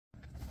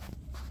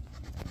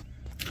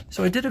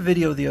So I did a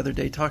video the other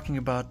day talking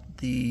about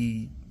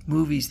the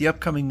movies, the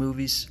upcoming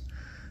movies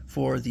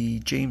for the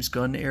James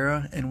Gunn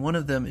era, and one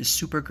of them is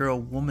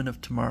Supergirl, Woman of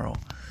Tomorrow.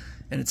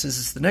 And it says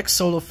it's the next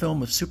solo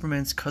film of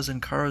Superman's cousin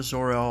Kara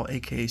Zor-El,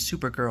 aka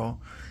Supergirl,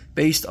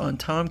 based on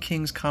Tom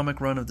King's comic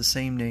run of the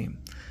same name.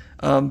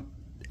 And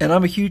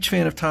I'm a huge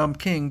fan of Tom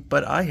King,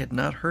 but I had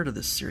not heard of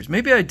this series.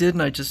 Maybe I did,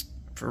 and I just,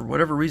 for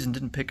whatever reason,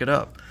 didn't pick it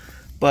up.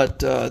 But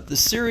the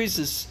series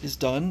is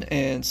done,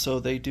 and so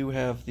they do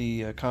have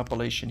the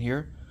compilation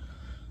here.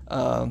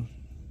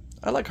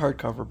 I like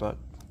hardcover, but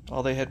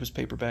all they had was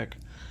paperback.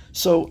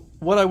 So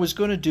what I was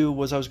going to do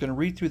was I was going to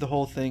read through the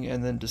whole thing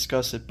and then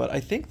discuss it, but I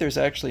think there's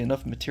actually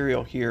enough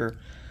material here.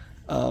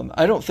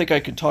 I don't think I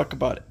can talk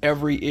about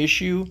every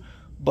issue,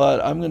 but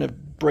I'm going to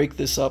break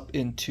this up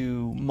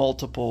into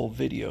multiple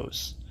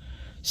videos.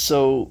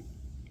 So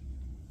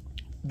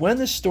when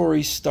the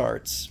story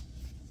starts,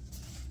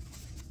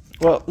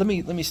 well, let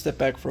me step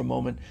back for a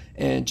moment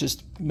and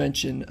just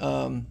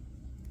mention.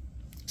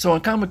 So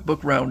on Comic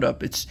Book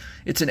Roundup, it's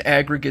an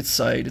aggregate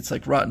site. It's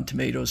like Rotten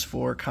Tomatoes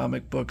for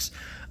comic books.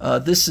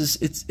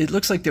 It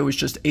looks like there was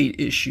just 8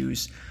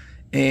 issues,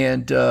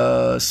 and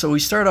so we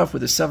start off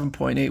with a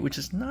 7.8, which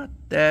is not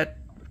that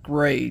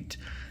great,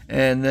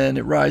 and then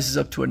it rises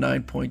up to a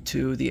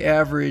 9.2. The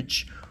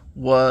average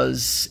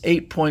was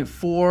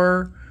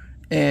 8.4,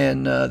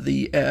 and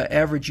the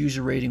average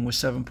user rating was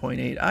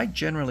 7.8. I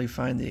generally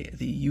find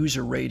the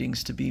user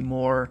ratings to be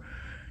more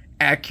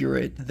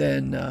accurate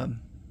than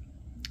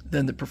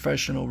the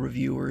professional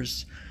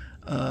reviewers.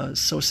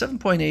 So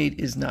 7.8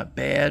 is not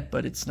bad,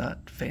 but it's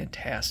not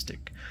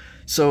fantastic.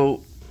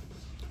 So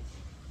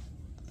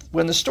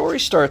when the story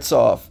starts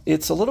off,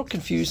 it's a little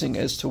confusing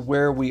as to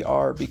where we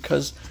are,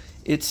 because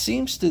it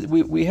seems that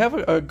we have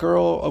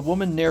a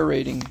woman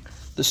narrating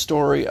the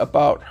story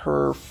about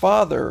her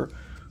father,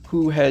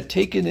 who had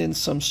taken in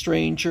some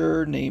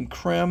stranger named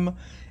Krem,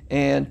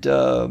 and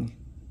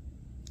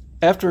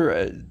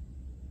after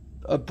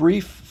a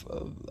brief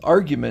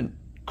argument,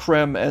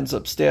 Krem ends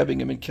up stabbing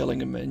him and killing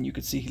him, and you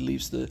can see he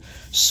leaves the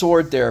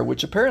sword there,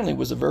 which apparently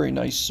was a very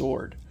nice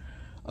sword.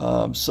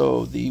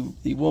 So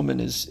the woman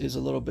is a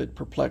little bit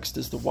perplexed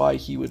as to why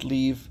he would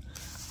leave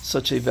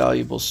such a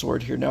valuable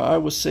sword here. Now, I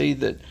will say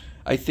that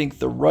I think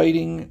the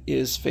writing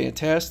is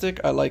fantastic.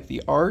 I like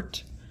the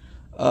art,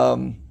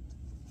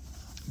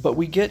 but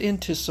we get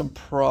into some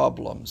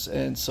problems,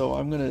 and so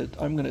I'm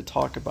gonna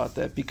talk about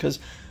that, because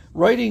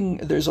writing,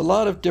 there's a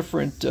lot of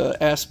different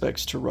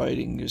aspects to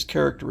writing. There's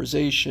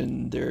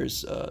characterization,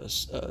 there's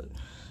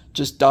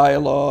just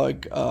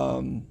dialogue,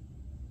 and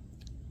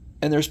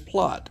there's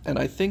plot. And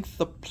I think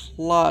the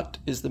plot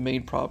is the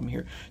main problem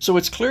here. So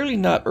it's clearly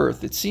not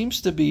Earth. It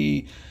seems to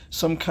be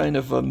some kind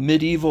of a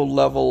medieval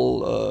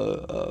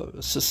level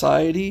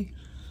society,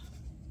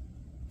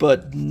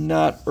 but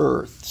not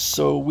Earth.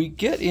 So we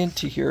get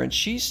into here, and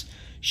she's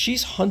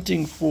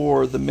hunting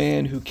for the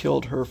man who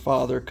killed her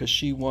father, because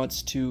she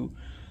wants to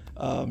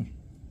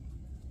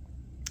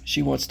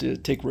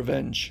take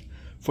revenge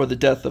for the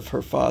death of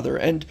her father.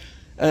 And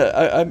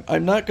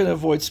I'm not going to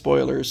avoid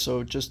spoilers,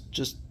 so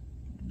just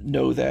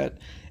know that.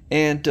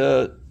 And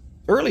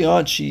early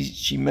on,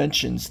 she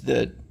mentions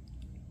that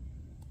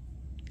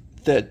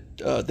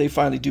they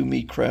finally do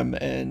meet Krem,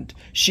 and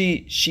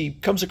she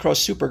comes across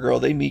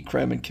Supergirl. They meet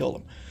Krem and kill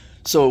him.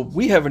 So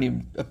we haven't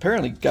even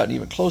apparently gotten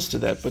even close to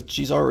that, but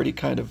she's already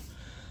kind of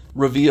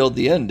revealed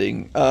the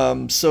ending.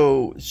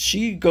 So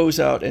she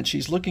goes out and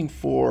she's looking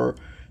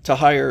to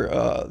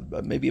hire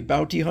maybe a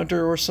bounty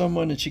hunter or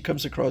someone, and she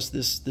comes across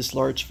this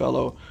large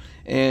fellow,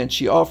 and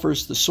she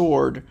offers the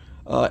sword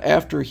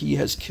after he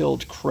has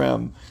killed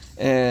Krem.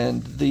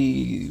 And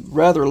the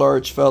rather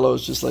large fellow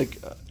is just like,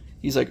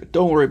 he's like,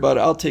 don't worry about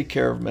it, I'll take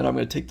care of him, and I'm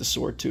going to take the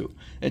sword too.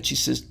 And she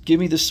says, give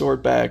me the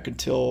sword back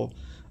until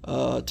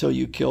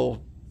you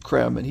kill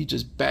Krem. And he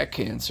just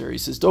backhands her. He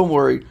says, don't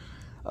worry,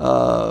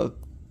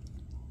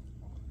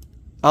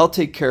 I'll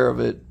take care of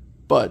it,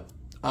 but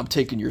I'm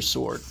taking your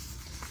sword.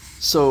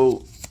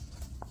 So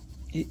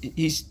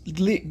he's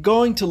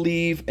going to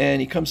leave,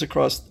 and he comes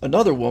across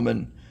another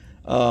woman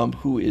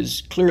who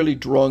is clearly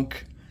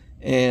drunk,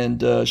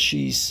 and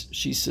she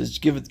says,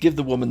 give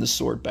the woman the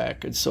sword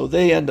back. And so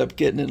they end up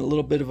getting in a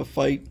little bit of a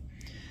fight,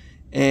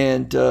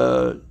 and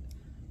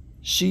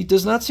she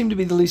does not seem to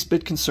be the least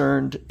bit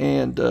concerned,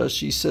 and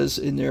she says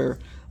in there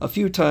a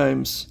few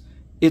times,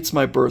 "It's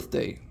my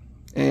birthday."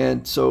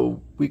 And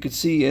so we could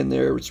see in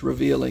there, it's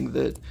revealing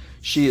that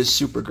she is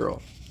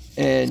Supergirl,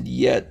 and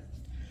yet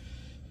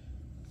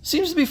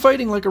seems to be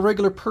fighting like a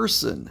regular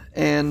person.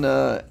 And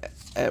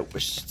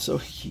so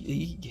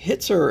he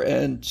hits her,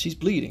 and she's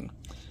bleeding.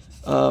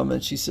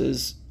 And she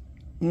says,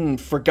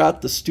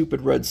 forgot the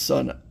stupid red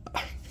sun.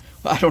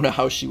 I don't know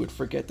how she would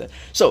forget that.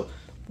 So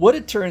what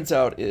it turns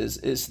out is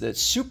that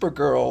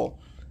Supergirl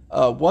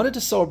wanted to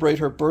celebrate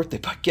her birthday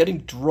by getting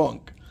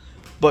drunk.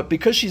 But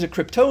because she's a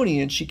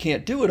Kryptonian, she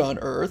can't do it on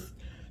Earth,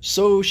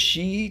 so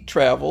she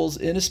travels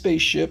in a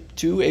spaceship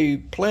to a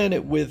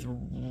planet with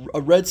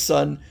a red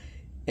sun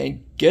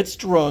and gets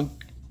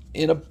drunk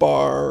in a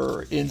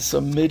bar in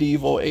some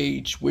medieval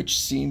age, which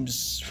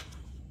seems...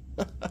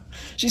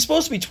 She's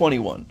supposed to be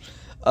 21.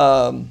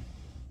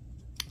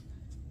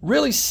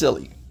 Really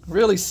silly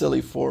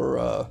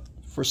for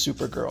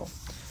Supergirl.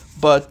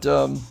 But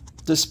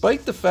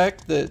despite the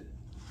fact that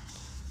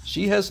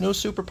she has no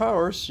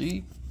superpowers,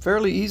 she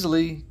fairly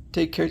easily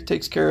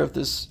takes care of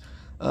this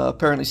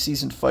apparently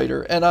seasoned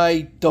fighter. And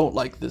I don't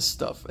like this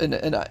stuff.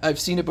 And I've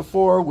seen it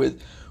before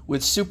with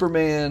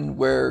Superman,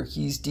 where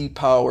he's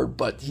depowered,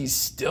 but he's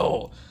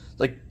still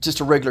like just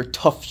a regular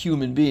tough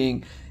human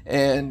being.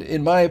 And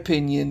in my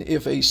opinion,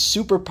 if a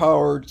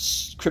superpowered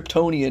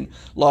Kryptonian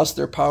lost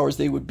their powers,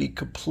 they would be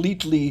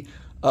completely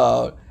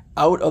out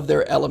of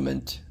their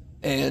element.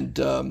 And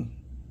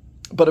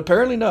but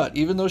apparently not.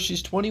 Even though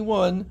she's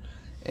 21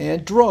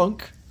 and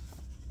drunk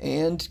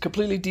and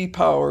completely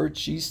depowered,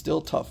 she's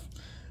still tough.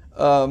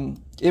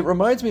 It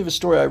reminds me of a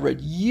story I read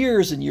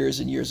years and years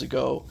and years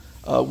ago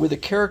with a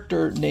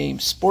character named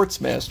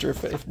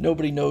Sportsmaster. If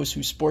nobody knows who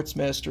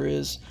Sportsmaster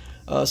is,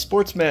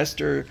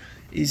 Sportsmaster,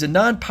 he's a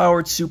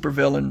non-powered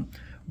supervillain,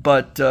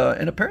 but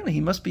and apparently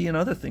he must be in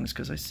other things,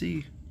 because I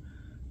see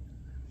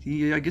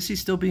I guess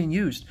he's still being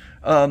used.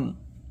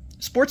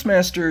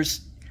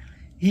 Sportsmaster's,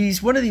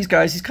 he's one of these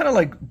guys. He's kind of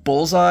like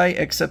Bullseye,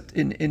 except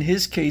in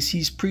his case,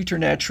 he's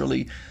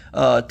preternaturally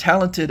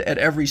talented at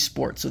every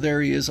sport. So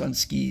there he is on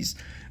skis.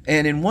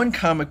 And in one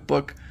comic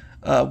book,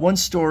 one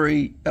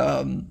story,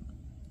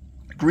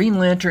 Green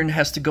Lantern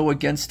has to go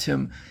against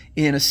him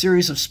in a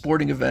series of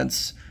sporting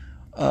events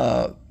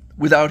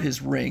without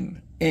his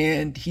ring.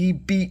 And he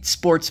beat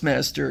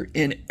Sportsmaster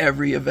in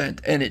every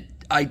event. And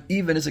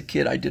even as a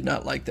kid, I did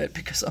not like that,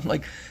 because I'm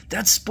like,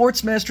 that's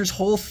Sportsmaster's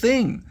whole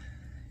thing.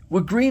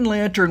 With Green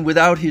Lantern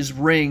without his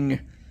ring,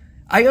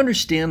 I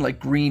understand like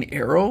Green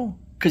Arrow,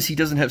 because he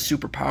doesn't have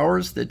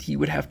superpowers, that he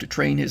would have to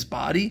train his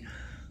body.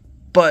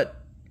 But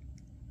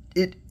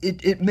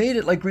it made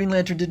it like Green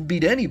Lantern didn't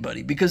beat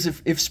anybody, because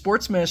if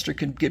Sportsmaster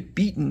can get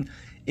beaten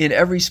in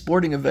every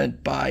sporting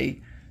event by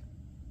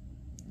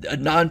a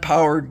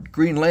non-powered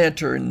Green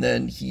Lantern,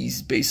 then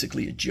he's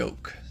basically a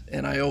joke.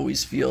 And I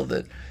always feel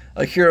that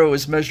a hero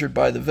is measured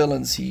by the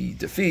villains he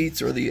defeats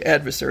or the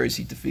adversaries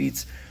he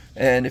defeats.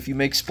 And if you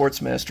make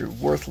Sportsmaster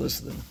worthless,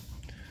 then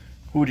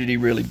who did he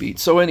really beat?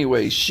 So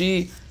anyway,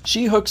 she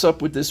hooks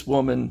up with this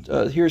woman.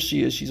 Here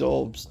she is. She's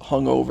all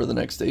hungover the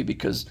next day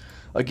because,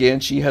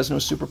 again, she has no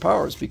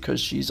superpowers because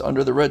she's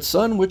under the red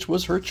sun, which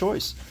was her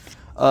choice.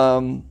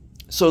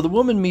 So the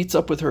woman meets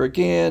up with her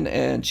again,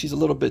 and she's a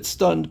little bit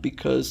stunned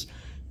because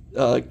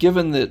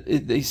given that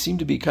they seem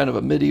to be kind of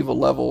a medieval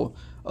level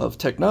of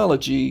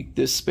technology,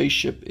 this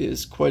spaceship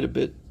is quite a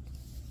bit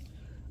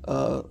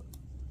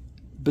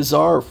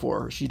bizarre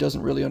for her. She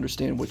doesn't really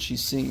understand what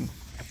she's seeing.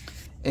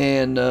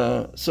 And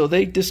so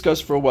they discuss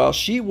for a while.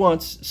 She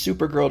wants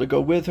Supergirl to go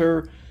with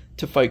her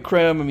to fight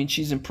Krem. I mean,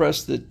 she's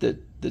impressed that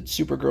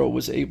Supergirl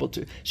was able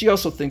to. She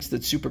also thinks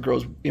that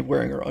Supergirl's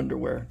wearing her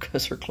underwear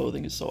because her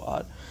clothing is so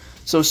odd.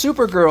 So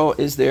Supergirl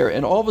is there,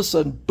 and all of a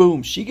sudden,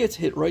 boom, she gets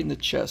hit right in the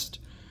chest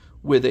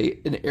with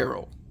an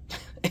arrow.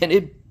 And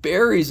it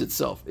buries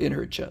itself in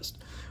her chest.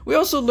 We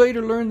also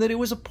later learn that it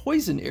was a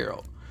poison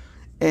arrow.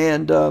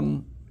 And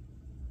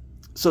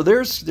so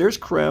there's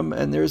Krem,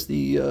 and there's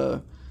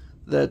the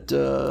that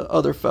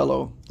other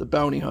fellow, the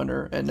bounty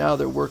hunter, and now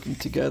they're working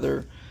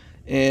together.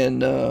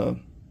 And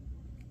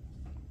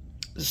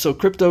so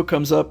Krypto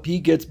comes up. He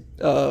gets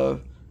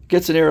an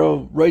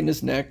arrow right in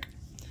his neck,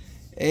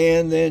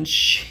 and then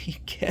she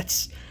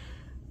gets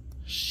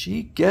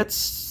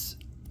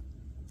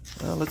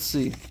let's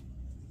see,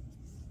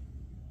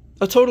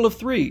 a total of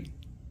 3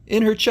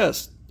 in her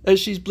chest as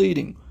she's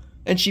bleeding,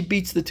 and she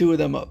beats the 2 of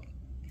them up.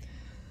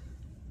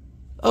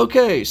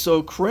 Okay,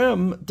 so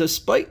Krem,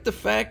 despite the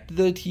fact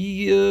that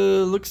he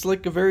looks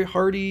like a very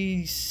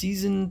hardy,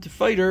 seasoned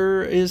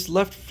fighter, is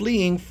left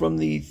fleeing from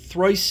the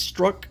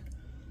thrice-struck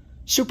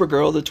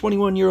Supergirl, the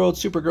 21-year-old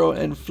Supergirl,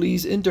 and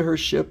flees into her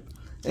ship,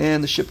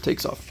 and the ship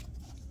takes off.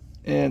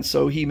 And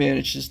so he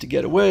manages to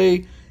get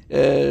away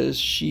as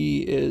she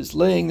is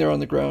laying there on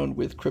the ground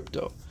with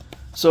Krypto.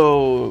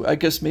 So I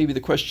guess maybe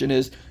the question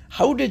is,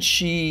 how did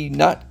she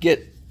not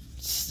get,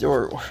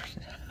 or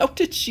how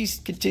did she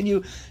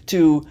continue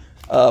to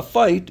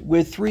fight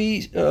with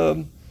 3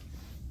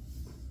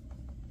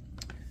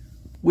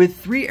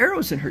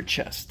 arrows in her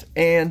chest?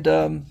 And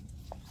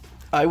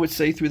I would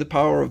say through the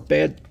power of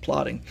bad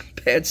plotting,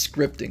 bad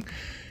scripting,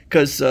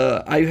 because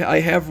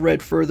I have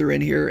read further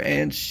in here,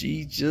 and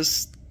she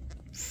just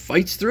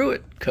fights through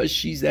it because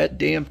she's that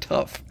damn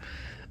tough.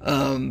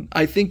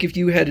 I think if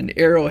you had an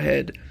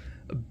arrowhead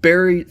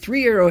buried,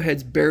 3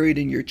 arrowheads buried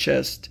in your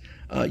chest,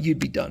 you'd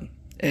be done.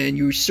 And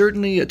you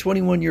certainly, a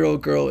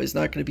 21-year-old girl is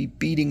not going to be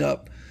beating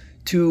up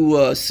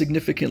 2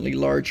 significantly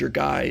larger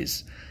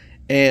guys.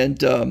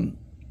 And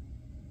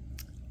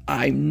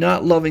I'm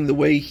not loving the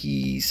way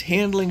he's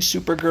handling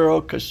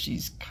Supergirl, because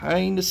she's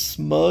kind of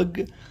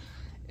smug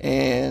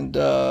and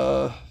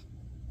kind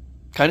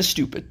of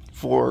stupid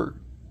for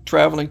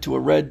traveling to a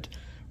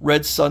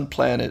red sun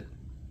planet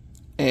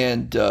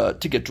and to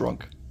get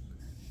drunk.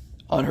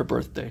 on her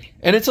birthday.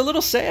 And it's a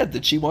little sad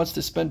that she wants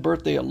to spend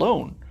birthday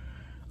alone.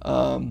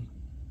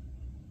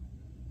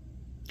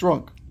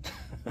 Drunk.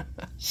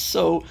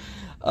 So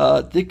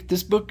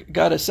this book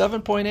got a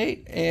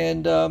 7.8,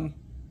 and I'm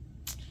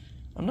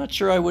not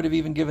sure I would have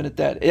even given it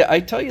that. I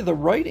tell you, the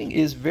writing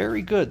is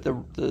very good.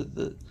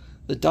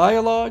 The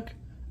dialogue,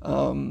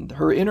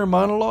 her inner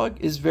monologue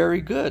is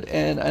very good,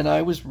 and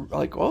I was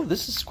like, oh,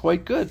 this is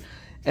quite good.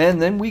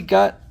 And then we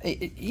got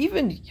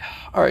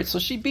all right, so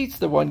she beats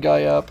the one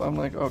guy up. I'm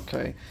like,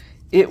 okay.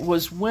 It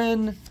was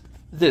when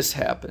this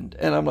happened,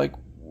 and I'm like,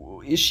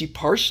 is she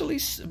partially?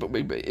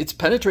 It's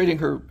penetrating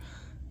her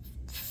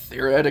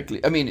theoretically.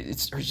 I mean,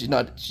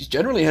 she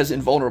generally has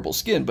invulnerable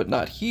skin, but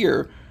not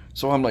here.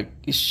 So I'm like,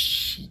 is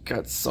she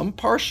got some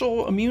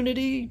partial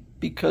immunity?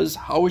 Because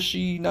how is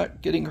she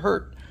not getting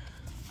hurt?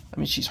 I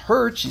mean, she's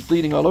hurt, she's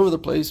bleeding all over the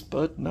place,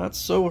 but not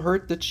so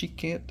hurt that she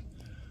can't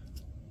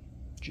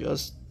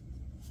just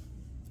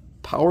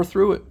power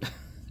through it.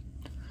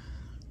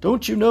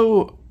 Don't you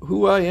know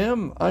who I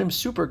am? I'm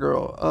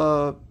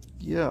Supergirl.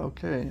 Yeah,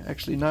 okay.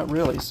 Actually, not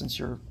really, since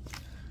you're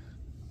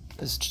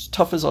as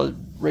tough as a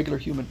regular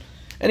human.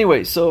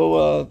 Anyway,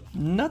 so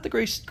not the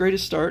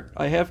greatest start.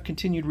 I have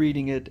continued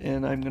reading it,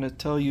 and I'm going to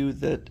tell you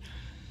that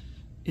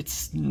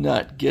it's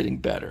not getting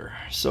better.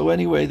 So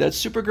anyway, that's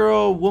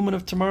Supergirl, Woman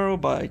of Tomorrow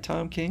by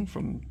Tom King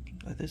from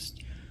this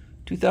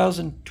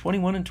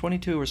 2021 and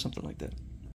 22 or something like that.